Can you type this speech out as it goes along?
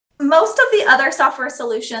most of the other software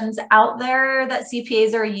solutions out there that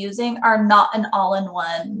CPAs are using are not an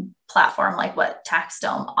all-in-one platform like what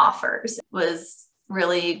TaxDome offers. It was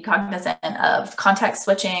really cognizant of context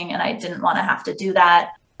switching, and I didn't want to have to do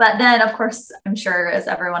that. But then, of course, I'm sure as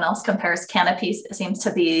everyone else compares, Canopy seems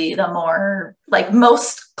to be the more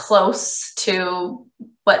most close to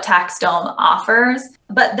what TaxDome offers.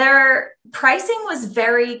 But their pricing was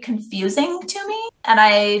very confusing to me. And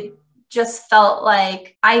I just felt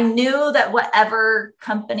like I knew that whatever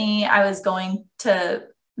company I was going to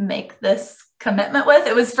make this commitment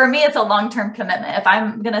with, for me, it's a long-term commitment. If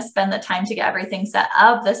I'm going to spend the time to get everything set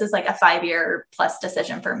up, this is like a 5-year plus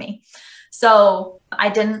decision for me. So I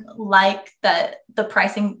didn't like that the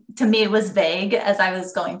pricing to me was vague as I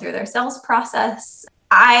was going through their sales process.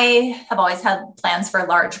 I have always had plans for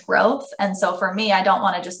large growth. And so for me, I don't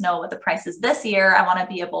want to just know what the price is this year. I want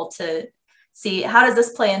to be able to see how does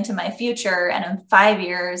this play into my future? And in 5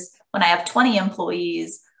 years, when I have 20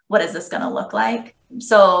 employees, what is this going to look like?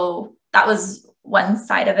 So that was one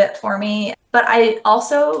side of it for me. But I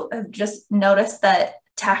also have just noticed that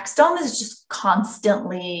TaxDome is just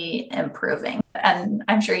constantly improving. And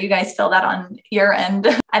I'm sure you guys feel that on your end.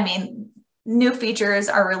 I mean, new features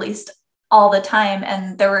are released all the time.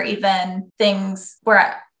 And there were even things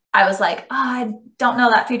where I was like, oh, I don't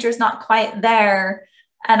know, that feature is not quite there.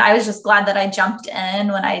 And I was just glad that I jumped in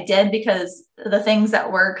when I did, because the things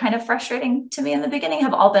that were kind of frustrating to me in the beginning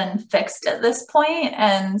have all been fixed at this point.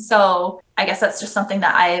 And so I guess that's just something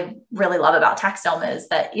that I really love about TaxDome, is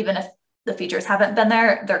that even if the features haven't been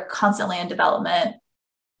there, they're constantly in development.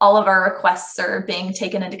 All of our requests are being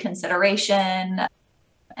taken into consideration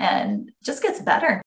and just gets better.